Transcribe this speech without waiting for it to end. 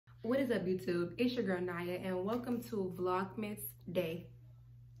What is up, YouTube? It's your girl Naya, and welcome to Vlogmas Day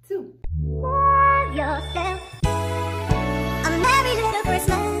 2. Love yourself. A merry little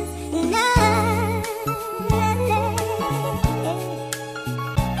Christmas night.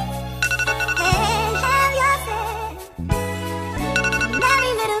 And have yourself a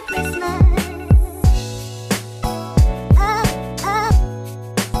merry little Christmas.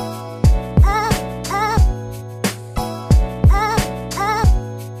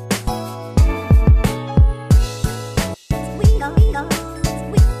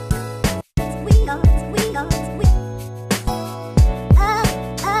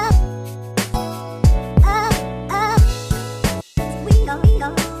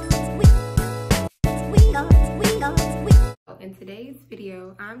 In today's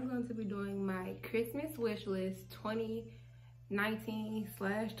video, I'm going to be doing my Christmas wish list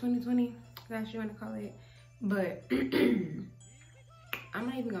 2019/2020, that's what you want to call it. But I'm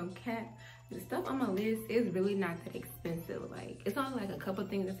not even gonna cap. The stuff on my list is really not that expensive. Like, it's only like a couple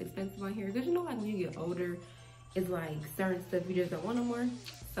things that's expensive on here, because you know, like when you get older, it's like certain stuff you just don't want no more.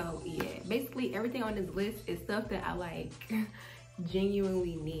 So yeah, basically everything on this list is stuff that I like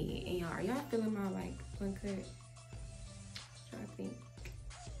genuinely need. And y'all, are y'all feeling my like one cut? I think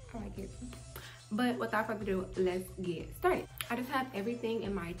I like it. But without further ado, let's get started. I just have everything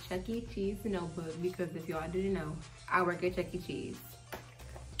in my Chuck E. Cheese notebook, because if y'all didn't know, I work at Chuck E. Cheese.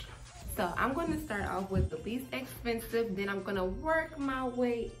 So I'm going to start off with the least expensive, then I'm going to work my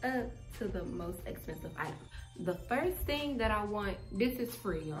way up to the most expensive item. The first thing that I want, this is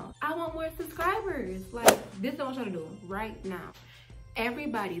free, y'all. I want more subscribers. Like, this is what I want y'all to do right now.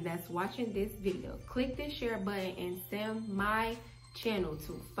 Everybody that's watching this video, click the share button and send my channel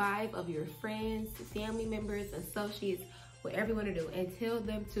to 5 of your friends, family members, associates, whatever you want to do, and tell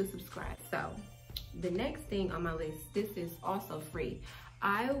them to subscribe. So the next thing on my list, this is also free.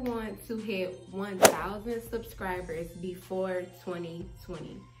 I want to hit 1,000 subscribers before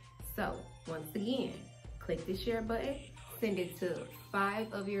 2020. So once again, click the share button, send it to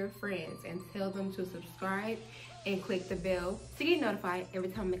 5 of your friends and tell them to subscribe, and click the bell to get notified every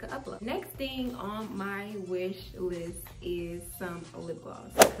time I make an upload. Next thing on my wish list is some lip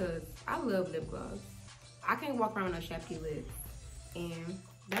gloss, because I love lip gloss. I can't walk around with no chappy lips, and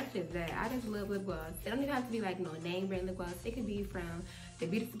that's just that. I just love lip gloss. It don't even have to be like no name brand lip gloss. It could be from the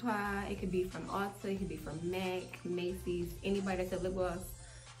beauty supply, it could be from Ulta, it could be from MAC, Macy's, anybody that sells lip gloss,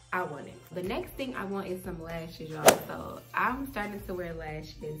 I want it. The next thing I want is some lashes, y'all. So I'm starting to wear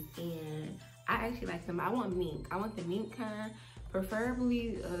lashes, and I actually like them. I want mink. I want the mink kind,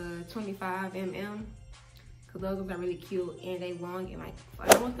 preferably 25 mm, because those ones are really cute and they long, and like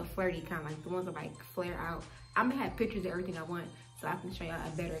I want the flirty kind, like the ones that like flare out. I'm gonna have pictures of everything I want, so I can show y'all a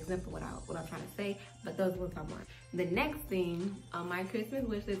better example of what I'm trying to say, but those ones I want. The next thing on my Christmas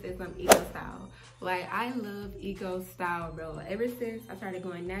wish list is some eco style. Like, I love eco style, bro. Ever since I started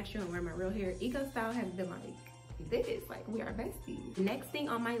going natural and wearing my real hair, eco style has been like this. Like, we are besties. Next thing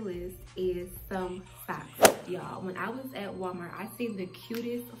on my list is some socks, y'all. When I was at Walmart, I seen the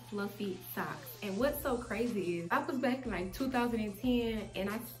cutest fluffy socks, and what's so crazy is I was back in like 2010, and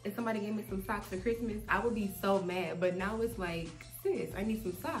if somebody gave me some socks for Christmas, I would be so mad. But now it's like, sis, I need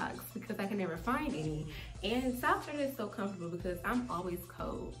some socks, because I can never find any. And socks are just so comfortable because I'm always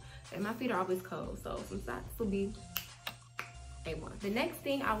cold and my feet are always cold, so some socks will be A1. The next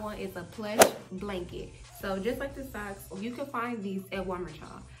thing I want is a plush blanket. So just like the socks, you can find these at Walmart,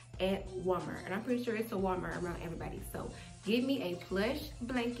 y'all. At Walmart. And I'm pretty sure it's a Walmart around everybody. So give me a plush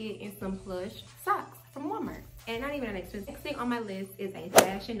blanket and some plush socks from Walmart. And not even that expensive. Next thing on my list is a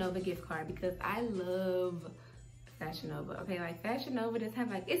Fashion Nova gift card, because I love Fashion Nova. Okay, like Fashion Nova just have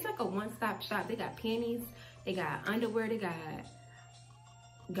like, it's like a one-stop shop. They got panties, they got underwear, they got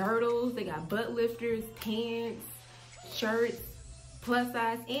girdles, they got butt lifters, pants, shirts, plus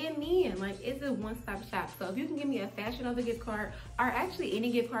size, and men. Like, it's a one-stop shop. So if you can give me a Fashion Nova gift card, or actually any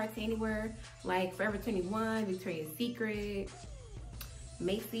gift card to anywhere, like Forever 21, Victoria's Secret,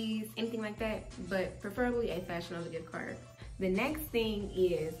 Macy's, anything like that, but preferably a Fashion Nova gift card. The next thing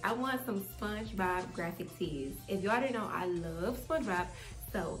is I want some SpongeBob graphic tees. If y'all didn't know, I love SpongeBob.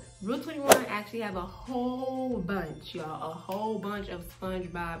 So Rule 21 actually have a whole bunch, y'all, a whole bunch of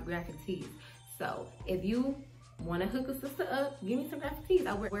SpongeBob graphic tees. So if you want to hook a sister up, give me some graphic tees.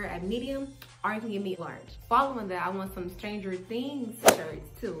 I wear a medium, or you can give me a large. Following that, I want some Stranger Things shirts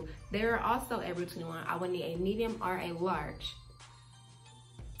too. They're also at Rule 21. I would need a medium or a large.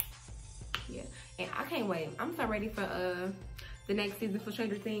 Yeah, and I can't wait. I'm so ready for the next season for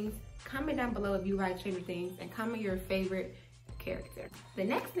Stranger Things. Comment down below if you like Stranger Things, and comment your favorite character. The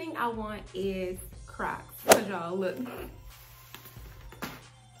next thing I want is Crocs. Cause y'all look.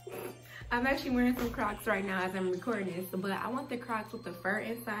 I'm actually wearing some Crocs right now as I'm recording this, but I want the Crocs with the fur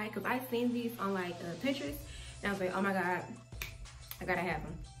inside because I've seen these on like Pinterest, and I was like, oh my god, I gotta have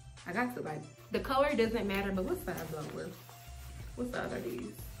them. I got to. Like, the color doesn't matter, but what size do I wear? What size are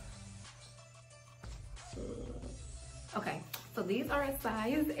these? Okay, so these are a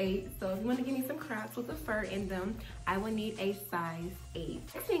size 8. So if you want to give me some Crocs with the fur in them, I would need a size 8.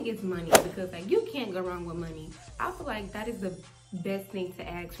 I think it's money because like you can't go wrong with money. I feel like that is the best thing to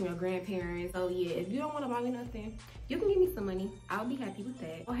ask from your grandparents. So yeah, if you don't want to buy me nothing, you can give me some money. I'll be happy with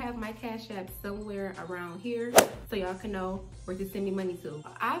that. I'll have my Cash App somewhere around here so y'all can know where to send me money to.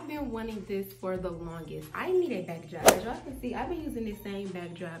 I've been wanting this for the longest. I need a backdrop. As y'all can see, I've been using this same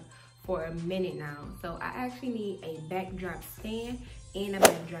backdrop for a minute now. So I actually need a backdrop stand and a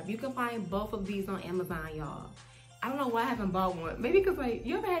backdrop. You can find both of these on Amazon, y'all. I don't know why I haven't bought one. Maybe because like,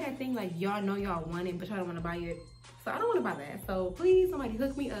 you ever had that thing like y'all know y'all want it, but y'all don't want to buy it? So I don't want to buy that. So please, somebody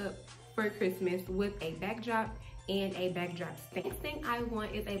hook me up for Christmas with a backdrop and a backdrop stand. Next thing I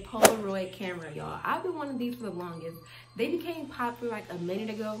want is a Polaroid camera, y'all. I've been wanting these for the longest. They became popular like a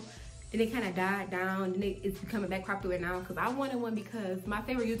minute ago. Then they kind of died down, and it's becoming back popular now because I wanted one because my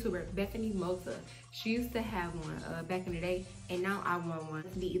favorite YouTuber, Bethany Mota, she used to have one back in the day, and now I want one.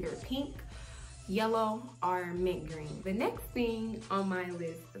 It's be either pink, yellow, or mint green. The next thing on my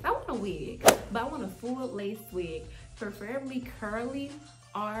list is I want a wig, but I want a full lace wig, preferably curly,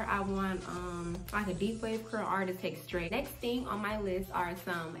 or I want like a deep wave curl or to take straight. Next thing on my list are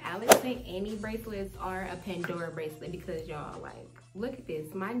some Alex and Annie bracelets or a Pandora bracelet because y'all, like, look at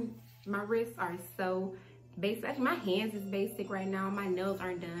this. My wrists are so basic. Actually, my hands is basic right now. My nails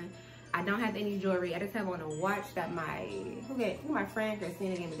aren't done. I don't have any jewelry. I just have on a watch that my friend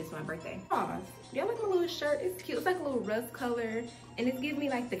Christina gave me this for my birthday. Pause. Y'all like my little shirt? It's cute. It's like a little rust color, and it gives me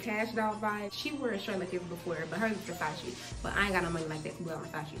like the Cash Doll vibe. She wore a shirt like this before, but hers is Versace. But I ain't got no money like that to wear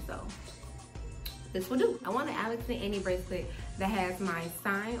Versace, so this will do. I want an Alex and Annie bracelet that has my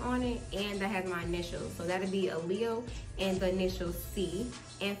sign on it and that has my initials. So that'll be a Leo and the initial C.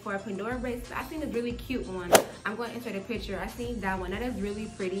 And for a Pandora bracelet, I seen this really cute one. I'm going to insert a picture. I seen that one. That is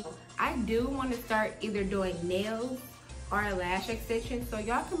really pretty. I do want to start either doing nails or a lash extension. So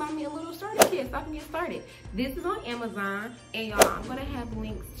y'all can buy me a little starter kit so I can get started. This is on Amazon. And y'all, I'm going to have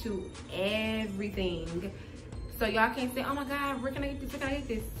links to everything. So y'all can't say, oh my God, where can I get this, where can I get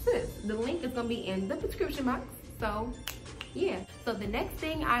this? Sis, the link is gonna be in the description box. So yeah. So the next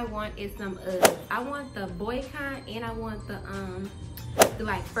thing I want is some Uggs. I want the boy kind and I want the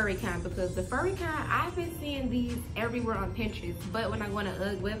like furry kind because the furry kind, I've been seeing these everywhere on Pinterest, but when I go on an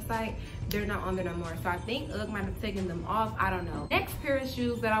Ugg website, they're not on there no more. So I think Ugg might have taken them off. I don't know. Next pair of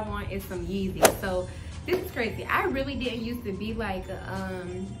shoes that I want is some Yeezys. So this is crazy. I really didn't used to be like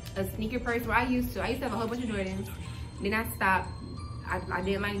a sneaker person. I used to have a whole bunch of Jordans. Then I stopped. I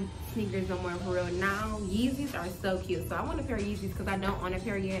didn't like sneakers no more for real. Now Yeezys are so cute. So I want a pair of Yeezys because I don't own a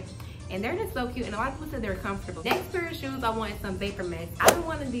pair yet. And they're just so cute. And a lot of people said they're comfortable. Next pair of shoes, I wanted some Vapor Max. I've been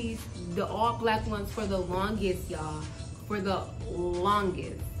wanting these, the all black ones for the longest, y'all. For the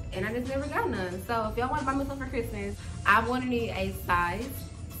longest. And I just never got none. So if y'all want to buy me some for Christmas, I want to need a size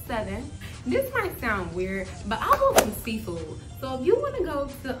 7. This might sound weird, but I want some seafood. So if you want to go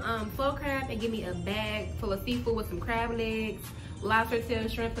to Flow Crab and give me a bag full of seafood with some crab legs, lobster tail,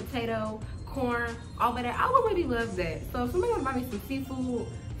 shrimp, potato, corn, all of that, I would really love that. So if somebody want to buy me some seafood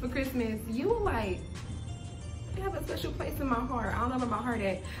for Christmas, you will like have a special place in my heart. I don't know where my heart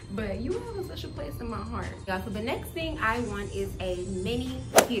at, but you have a special place in my heart. Y'all, so the next thing I want is a mini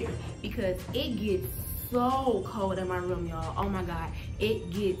heater because it gets so cold in my room, y'all. Oh my God, it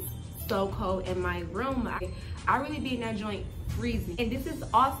gets so cold in my room. I really be in that joint freezing. And this is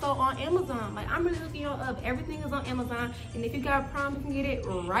also on Amazon. Like, I'm really looking y'all up. Everything is on Amazon. And if you got Prime, you can get it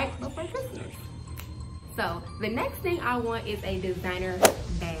right before Christmas. So the next thing I want is a designer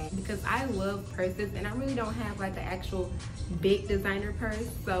bag because I love purses and I really don't have like the actual big designer purse.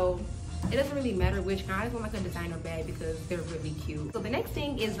 So it doesn't really matter which kind. I just want like a designer bag because they're really cute. So the next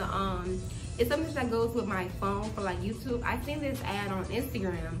thing is it's something that goes with my phone for like YouTube. I seen this ad on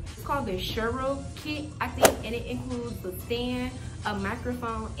Instagram. It's called the Shuro kit, I think, and it includes the stand, a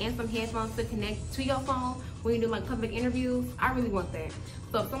microphone, and some headphones to connect to your phone when you do like public interviews. I really want that.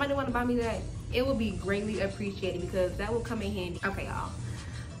 So if somebody want to buy me that, it will be greatly appreciated because that will come in handy. Okay, y'all.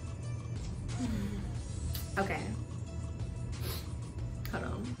 Okay. Hold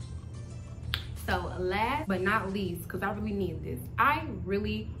on. So last but not least, because I really need this, I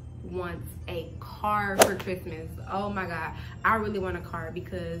really wants a car for Christmas. Oh my God, I really want a car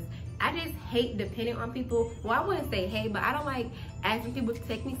because I just hate depending on people. Well, I wouldn't say hate, but I don't like asking people to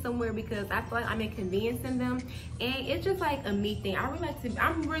take me somewhere because I feel like I'm inconveniencing them. And it's just like a me thing.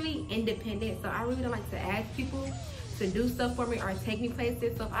 I'm really independent, so I really don't like to ask people to do stuff for me or take me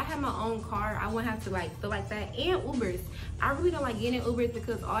places. So if I have my own car, I wouldn't have to like feel like that. And Ubers, I really don't like getting Ubers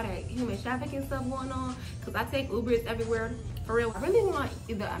because all that human trafficking stuff going on, because I take Ubers everywhere. For real, I really want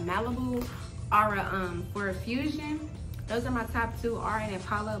either a Malibu or a for a Fusion. Those are my top two, or an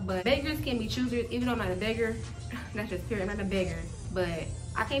Impala. But beggars can be choosers, even though I'm not a beggar. That's just period, I'm not a beggar. But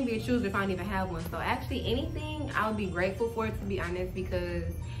I can't be a chooser if I don't even have one. So actually anything, I would be grateful for it, to be honest, because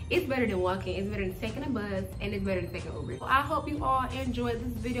it's better than walking, it's better than taking a bus, and it's better than taking Uber. So I hope you all enjoyed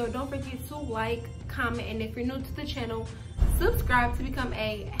this video. Don't forget to like, comment, and if you're new to the channel, subscribe to become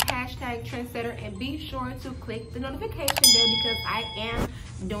a hashtag trendsetter, and be sure to click the notification bell because I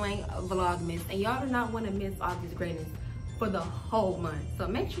am doing Vlogmas, and y'all do not want to miss all this greatness for the whole month. So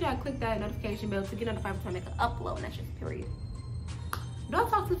make sure y'all click that notification bell to get notified when I make an upload, and that's just period. Do I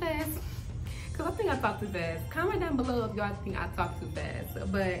talk too fast? Because I think I talk too fast. Comment down below if y'all think I talk too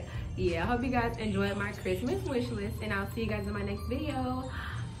fast. But yeah, I hope you guys enjoyed my Christmas wish list, and I'll see you guys in my next video.